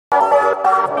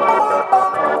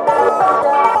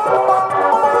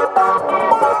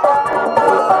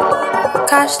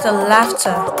Catch the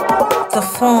laughter, the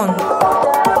fun,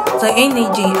 the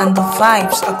energy and the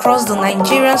vibes across the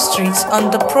Nigerian streets on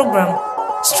the program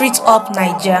STREETUP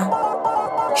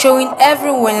NAIJA, showing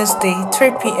every Wednesday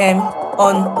 3 p.m.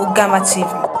 on Ugama TV.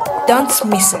 Don't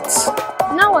miss it.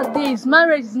 Nowadays,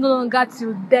 marriage is no longer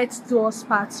till death do us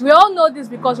part. We all know this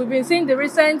because we've been seeing the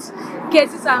recent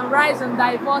cases and rise in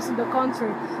divorce in the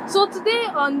country. So today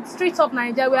on STREETUP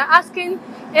NAIJA, we are asking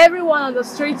everyone on the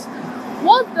streets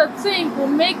what the thing will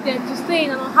make them to stay in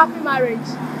an unhappy marriage.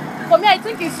 For me, I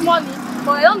think it's money,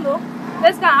 but I don't know.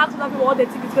 Let's go and ask other people what they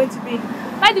think it's going to be.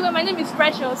 By the way, my name is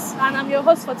Precious and I'm your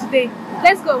host for today.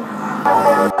 Let's go.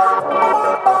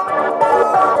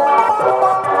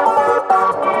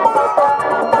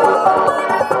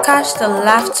 Catch the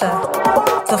laughter,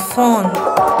 the fun,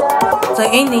 the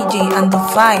energy and the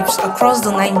vibes across the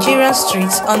Nigerian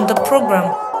streets on the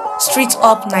program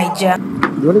STREETUP NAIJA.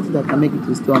 The only thing that can make it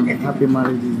to stay on a happy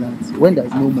marriage is that when there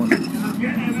is no money.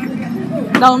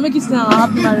 That will make it stay on a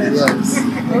happy marriage? Yes.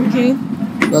 Okay.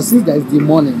 But since there is the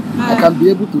money, I can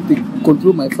be able to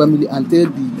control my family and tell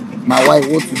my wife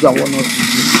what to do and what not to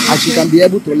do. And she can be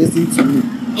able to listen to me.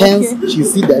 Hence, she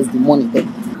see there is the money there.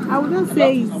 I wouldn't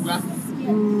say it's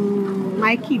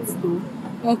my kids though.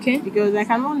 Okay. Because I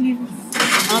cannot leave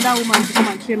another woman to come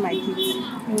and train my kids.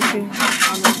 Okay.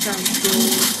 Understand?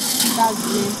 So that's the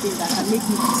main thing that can make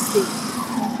me to stay.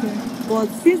 Okay. But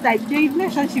since the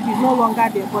relationship is no longer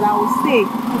there, but I will stay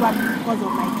probably because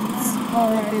of my kids.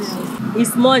 Alright.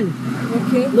 It's money.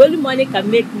 Okay. Only money can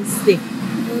make me stay.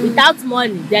 Without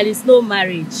money, there is no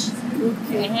marriage.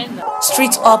 Okay.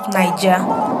 STREETUP NAIJA.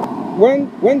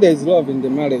 When there is love in the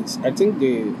marriage, I think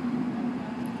the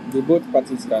both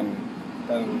parties can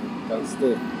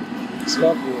stay.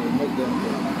 Love will make them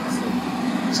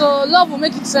stay. So love will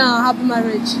make it stay on a happy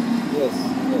marriage? Yes.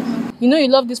 You know you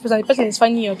love this person, the person is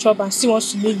finding your trouble and still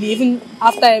wants to leave you even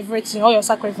after everything, all your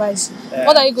sacrifice.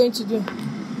 What are you going to do?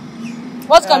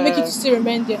 What can make you to still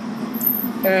remain there?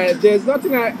 There's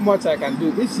nothing much I can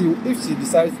do. If she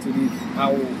decides to leave, I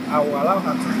will allow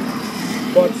her to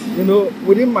leave. But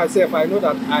within myself, I know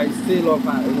that I still love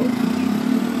her.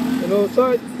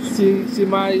 So she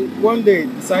might one day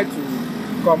decide to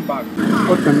come back.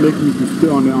 What can make me to stay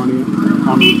on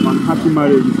happy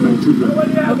marriage with my children?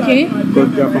 Okay.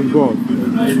 Because they are from God.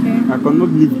 Okay. I cannot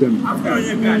leave them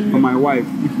for my wife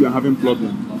if we are having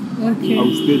problems. Okay. I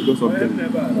will stay because of them.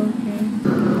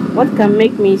 Okay. What can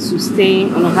make me to stay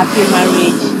on a happy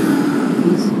marriage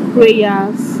is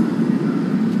prayers.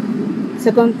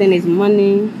 Second thing is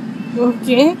money.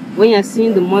 Okay. When you're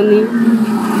seeing the money,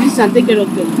 you can take care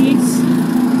of your kids.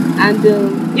 And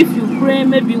if you pray,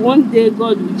 maybe one day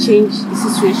God will change the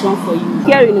situation for you.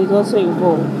 Caring is also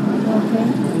involved.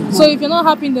 Okay. So if you're not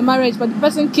happy in the marriage, but the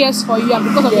person cares for you and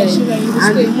because of your children, you will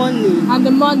stay. And money. And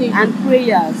the money. And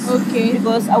prayers. Okay.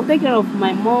 Because I'll take care of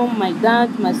my mom, my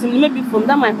dad, my sibling. Maybe from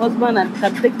that my husband, and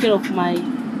can take care of my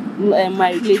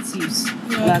relatives.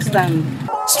 You understand?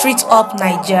 STREETUP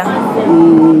NAIJA.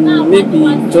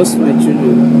 Maybe just my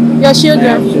children. Your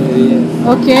children? Yes.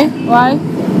 Okay. Why?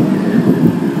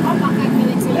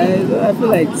 I feel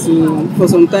like for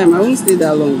some time, I won't stay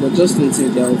that long, but just until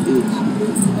they are of age.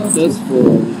 Just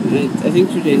I think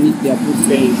children need their both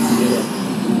parents together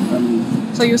in the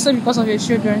family. So you stay because of your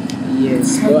children?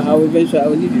 Yes, but I will leave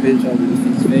eventually if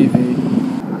it's very, very.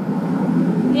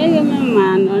 Yeah, my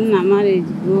man on a marriage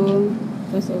go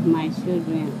because of my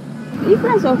children.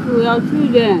 Because of your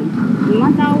children, no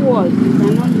matter what, you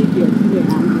cannot leave your children.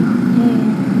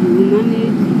 You will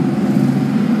manage.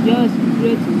 Just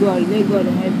pray to God, let God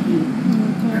help you.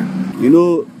 You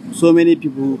know, so many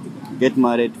people get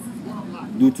married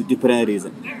due to different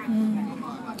reasons.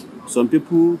 Some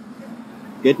people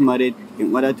get married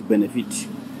in order to benefit.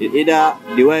 Either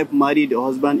the wife married the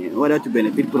husband in order to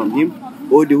benefit from him,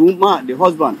 or the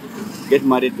husband get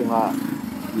married to her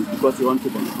because he wants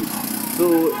to benefit.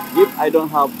 So if I don't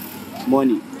have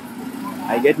money,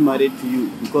 I get married to you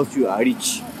because you are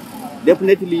rich.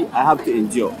 Definitely, I have to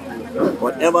endure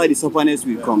whatever the sufferness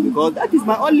will come, because that is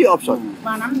my only option.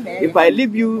 If I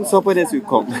leave you, sufferness will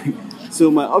come.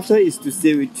 So my option is to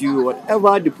stay with you,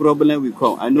 whatever the problem will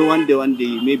come. I know one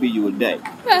day, maybe you will die.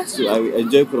 So I will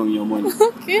enjoy from your money.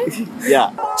 Okay.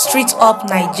 Yeah. STREETUP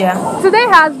NAIJA. Today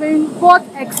has been both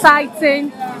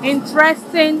exciting,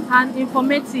 interesting, and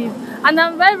informative. And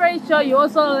I'm very, very sure you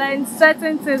also learned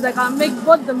certain things that can make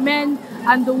both the men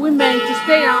and the women to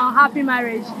stay in a happy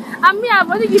marriage. And me, I've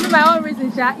already given my own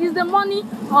reason, is the money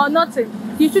or nothing.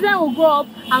 The children will grow up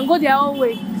and go their own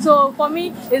way. So for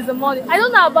me, it's the money. I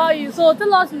don't know about you, so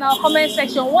tell us in our comment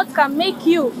section what can make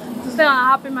you to to stay on a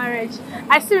happy marriage.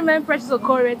 I still remain Precious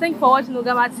Okore. Thank you for watching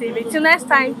Ogama TV. Till next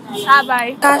time,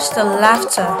 bye-bye. Catch the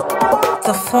laughter,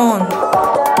 the fun,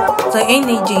 the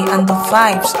energy and the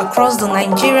vibes across the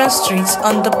Nigerian streets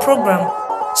on the program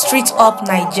Street Up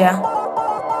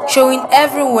Naija, showing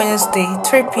every Wednesday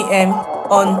 3 p.m.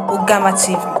 on Ogama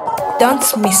TV.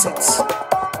 Don't miss it.